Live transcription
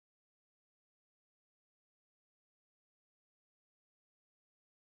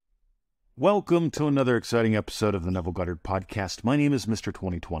Welcome to another exciting episode of the Neville Goddard podcast. My name is Mr.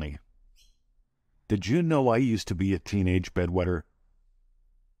 2020. Did you know I used to be a teenage bedwetter?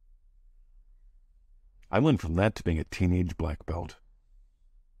 I went from that to being a teenage black belt.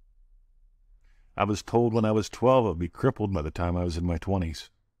 I was told when I was 12 I'd be crippled by the time I was in my 20s.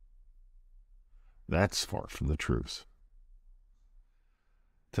 That's far from the truth.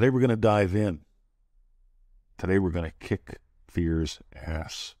 Today we're going to dive in. Today we're going to kick fear's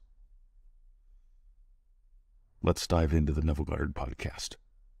ass. Let's dive into the Neville Goddard podcast.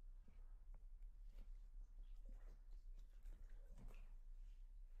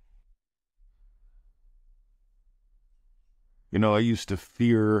 You know, I used to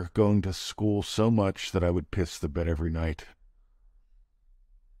fear going to school so much that I would piss the bed every night.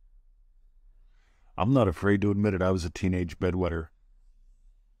 I'm not afraid to admit it, I was a teenage bedwetter.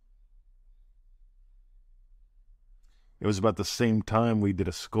 It was about the same time we did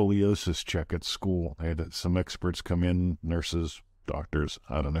a scoliosis check at school. I had some experts come in, nurses, doctors,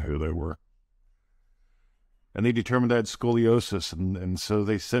 I don't know who they were. And they determined I had scoliosis, and so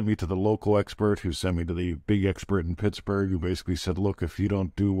they sent me to the local expert, who sent me to the big expert in Pittsburgh, who basically said, look, if you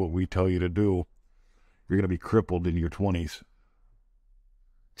don't do what we tell you to do, you're going to be crippled in your 20s.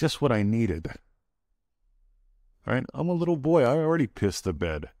 Just what I needed. All right, I'm a little boy. I already pissed the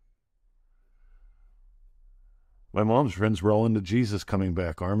bed. My mom's friends were all into Jesus coming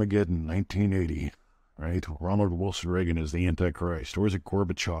back. Armageddon, 1980. Right? Ronald Wilson Reagan is the Antichrist. Or is it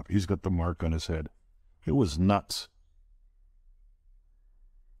Gorbachev? He's got the mark on his head. It was nuts.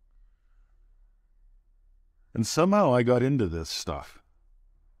 And somehow I got into this stuff.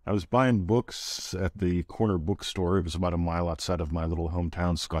 I was buying books at the corner bookstore. It was about a mile outside of my little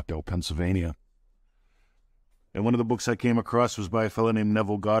hometown, Scottsdale, Pennsylvania. And one of the books I came across was by a fellow named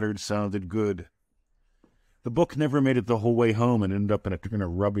Neville Goddard. Sounded good. The book never made it the whole way home and ended up in a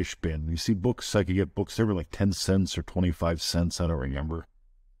rubbish bin. You see, books, I could get books, they were like 10 cents or 25 cents, I don't remember.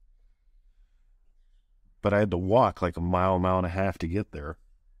 But I had to walk like a mile and a half to get there,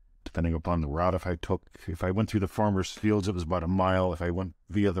 depending upon the route if I took. If I went through the farmer's fields, it was about a mile. If I went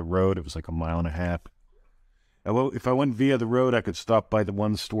via the road, it was like a mile and a half. And well, if I went via the road, I could stop by the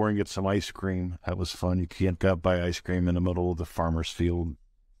one store and get some ice cream. That was fun. You can't go buy ice cream in the middle of the farmer's field.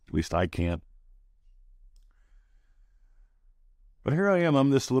 At least I can't. But here I am,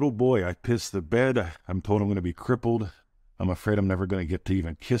 I'm this little boy. I piss the bed. I'm told I'm going to be crippled. I'm afraid I'm never going to get to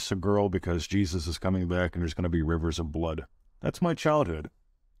even kiss a girl because Jesus is coming back and there's going to be rivers of blood. That's my childhood.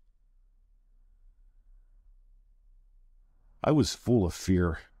 I was full of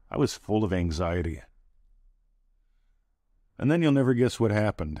fear. I was full of anxiety. And then you'll never guess what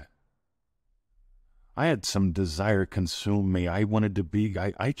happened. I had some desire consume me. I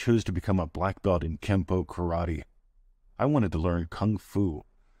chose to become a black belt in Kempo karate. I wanted to learn Kung Fu.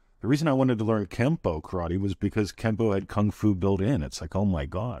 The reason I wanted to learn Kempo karate was because Kempo had Kung Fu built in. It's like, oh my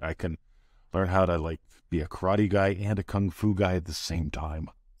God, I can learn how to be a karate guy and a Kung Fu guy at the same time.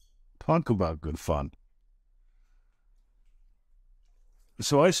 Talk about good fun.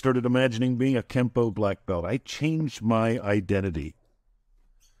 So I started imagining being a Kempo black belt. I changed my identity.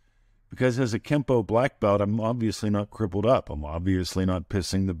 Because as a Kempo black belt, I'm obviously not crippled up. I'm obviously not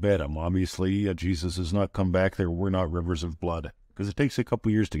pissing the bed. I'm obviously, Jesus has not come back. There were not rivers of blood. Because it takes a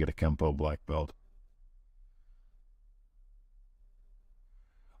couple years to get a Kempo black belt.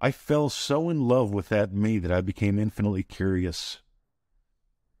 I fell so in love with that me that I became infinitely curious.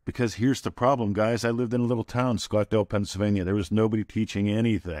 Because here's the problem, guys. I lived in a little town, Scottsdale, Pennsylvania. There was nobody teaching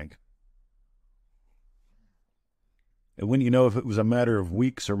anything. And when you know if it was a matter of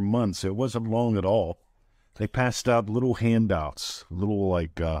weeks or months, it wasn't long at all. They passed out little handouts, little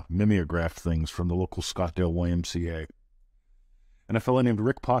mimeograph things from the local Scottsdale YMCA. And a fellow named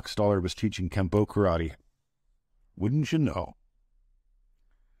Rick Poxtaller was teaching Kempo karate. Wouldn't you know?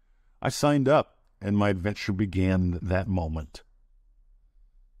 I signed up, and my adventure began that moment.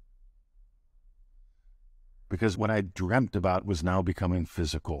 Because what I dreamt about was now becoming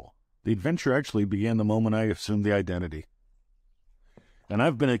physical. The adventure actually began the moment I assumed the identity. And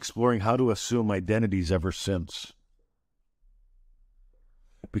I've been exploring how to assume identities ever since.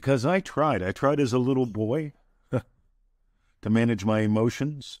 Because I tried as a little boy to manage my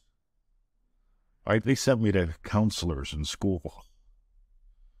emotions. They sent me to counselors in school.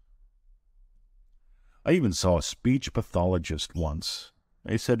 I even saw a speech pathologist once.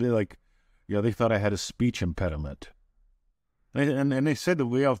 They said, they thought I had a speech impediment. And they said,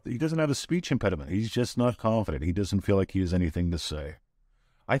 he doesn't have a speech impediment. He's just not confident. He doesn't feel like he has anything to say.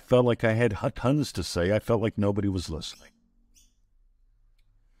 I felt like I had tons to say. I felt like nobody was listening.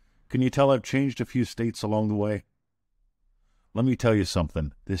 Can you tell I've changed a few states along the way? Let me tell you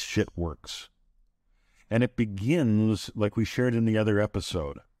something. This shit works. And it begins like we shared in the other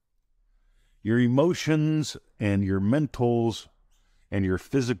episode. Your emotions and your mentals and your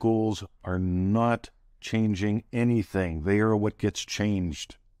physicals are not changing anything. They are what gets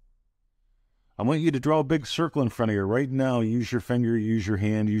changed. I want you to draw a big circle in front of you right now. Use your finger, use your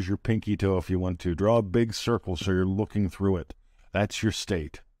hand, use your pinky toe if you want to. Draw a big circle so you're looking through it. That's your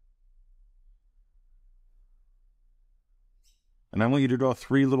state. And I want you to draw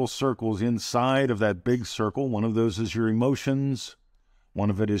 3 little circles inside of that big circle. One of those is your emotions. One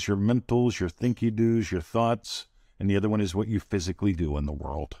of it is your mentals, your think-you-dos, your thoughts. And the other one is what you physically do in the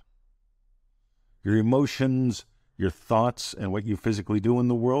world. Your emotions, your thoughts, and what you physically do in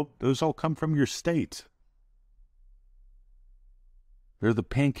the world, those all come from your state. They're the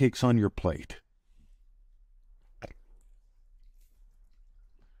pancakes on your plate.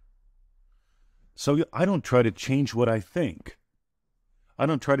 So I don't try to change what I think. I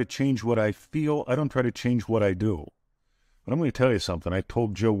don't try to change what I feel. I don't try to change what I do. But I'm going to tell you something. I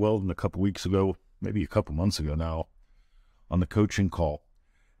told Joe Weldon a couple weeks ago, maybe a couple months ago now, on the coaching call.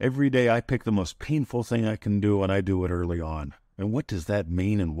 Every day I pick the most painful thing I can do, and I do it early on. And what does that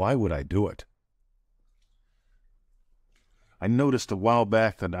mean, and why would I do it? I noticed a while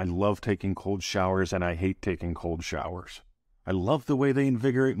back that I love taking cold showers, and I hate taking cold showers. I love the way they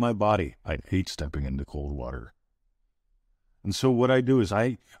invigorate my body. I hate stepping into cold water. And so what I do is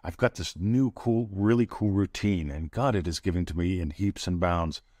I've got this new cool, really cool routine, and God, it is given to me in heaps and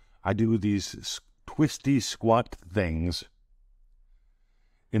bounds. I do these twisty squat things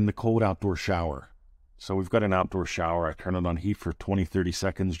in the cold outdoor shower. So we've got an outdoor shower. I turn it on heat for 20, 30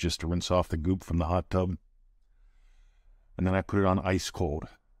 seconds just to rinse off the goop from the hot tub. And then I put it on ice cold.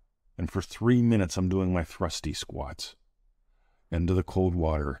 And for 3 minutes, I'm doing my thrusty squats into the cold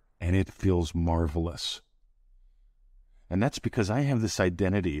water, and it feels marvelous. And that's because I have this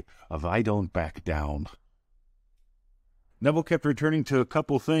identity of I don't back down. Neville kept returning to a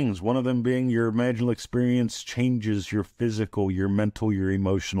couple things, one of them being your imaginal experience changes your physical, your mental, your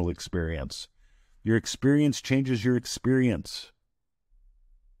emotional experience. Your experience changes your experience.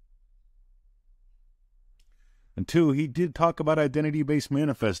 And 2, he did talk about identity-based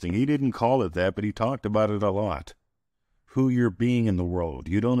manifesting. He didn't call it that, but he talked about it a lot. Who you're being in the world.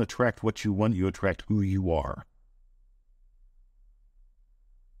 You don't attract what you want, you attract who you are.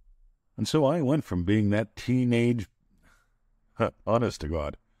 And so I went from being that teenage, honest to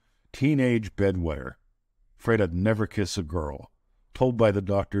God, teenage bedwetter, afraid I'd never kiss a girl, told by the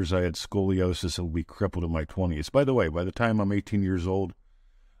doctors I had scoliosis and would be crippled in my 20s. By the way, by the time I'm 18 years old,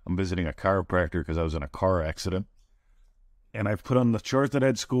 I'm visiting a chiropractor because I was in a car accident. And I've put on the chart that I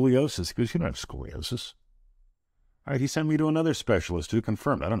had scoliosis. He goes, you don't have scoliosis. All right, he sent me to another specialist who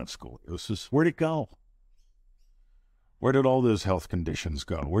confirmed I don't have scoliosis. Where'd it go? Where did all those health conditions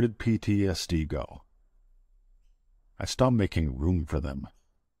go? Where did PTSD go? I stopped making room for them.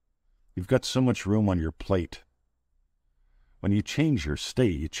 You've got so much room on your plate. When you change your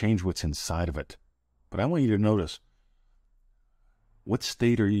state, you change what's inside of it. But I want you to notice, what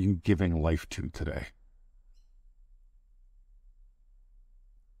state are you giving life to today?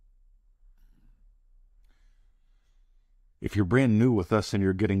 If you're brand new with us and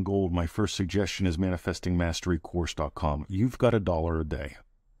you're getting gold, my first suggestion is manifestingmasterycourse.com. You've got $1 a day.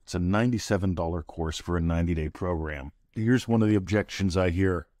 It's a $97 course for a 90-day program. Here's one of the objections I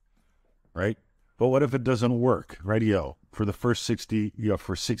hear, right? But what if it doesn't work? Radio. For the first 60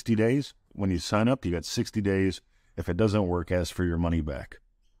 days, when you sign up, you got 60 days. If it doesn't work, ask for your money back.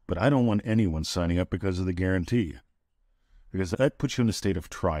 But I don't want anyone signing up because of the guarantee. Because that puts you in a state of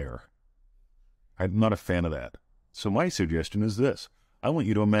trier. I'm not a fan of that. So my suggestion is this. I want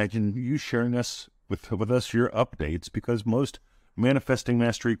you to imagine you sharing us with us your updates, because most Manifesting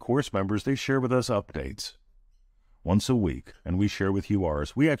Mastery course members, they share with us updates once a week, and we share with you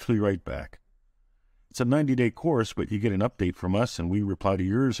ours. We actually write back. It's a 90-day course, but you get an update from us, and we reply to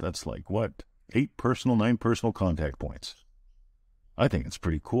yours. That's like, what, 9 personal contact points. I think it's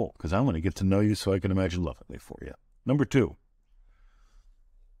pretty cool, because I want to get to know you so I can imagine loving it for you. Number 2.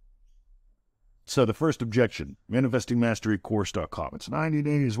 So the first objection, manifestingmasterycourse.com. It's 90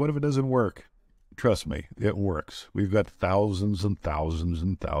 days. What if it doesn't work? Trust me, it works. We've got thousands and thousands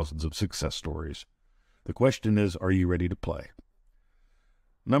and thousands of success stories. The question is, are you ready to play?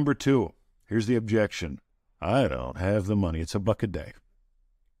 Number 2, here's the objection. I don't have the money. It's $1 a day.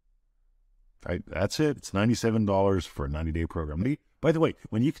 Right? That's it. It's $97 for a 90-day program. By the way,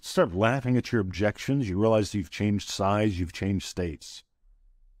 when you start laughing at your objections, you realize you've changed size, you've changed states.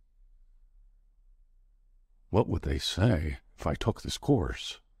 What would they say if I took this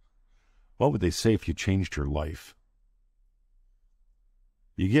course? What would they say if you changed your life?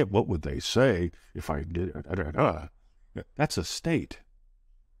 You get what would they say if I did. That's a state.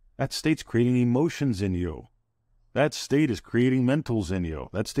 That state's creating emotions in you. That state is creating mentals in you.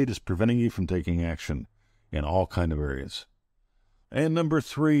 That state is preventing you from taking action in all kind of areas. And number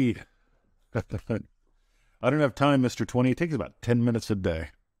 3, I don't have time, Mr. 20. It takes about 10 minutes a day.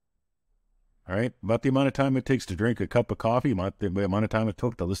 All right? About the amount of time it takes to drink a cup of coffee, the amount of time it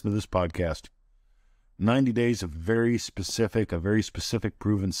took to listen to this podcast. 90 days of a very specific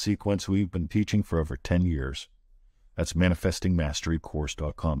proven sequence we've been teaching for over 10 years. That's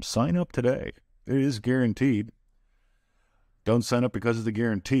manifestingmasterycourse.com. Sign up today. It is guaranteed. Don't sign up because of the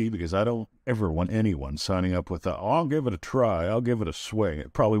guarantee, because I don't ever want anyone signing up with I'll give it a try, I'll give it a swing.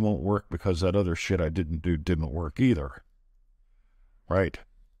 It probably won't work because that other shit I didn't do didn't work either. Right.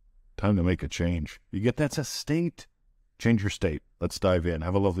 Time to make a change. You get that's a state. Change your state. Let's dive in.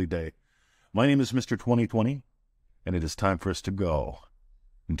 Have a lovely day. My name is Mr. 2020, and it is time for us to go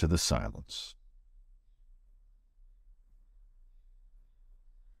into the silence.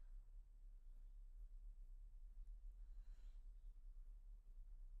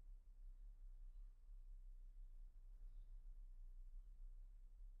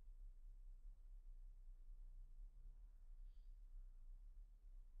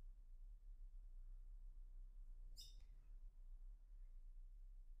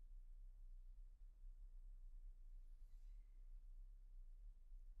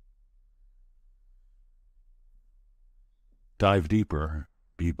 Dive deeper.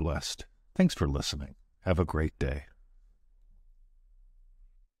 Be blessed. Thanks for listening. Have a great day.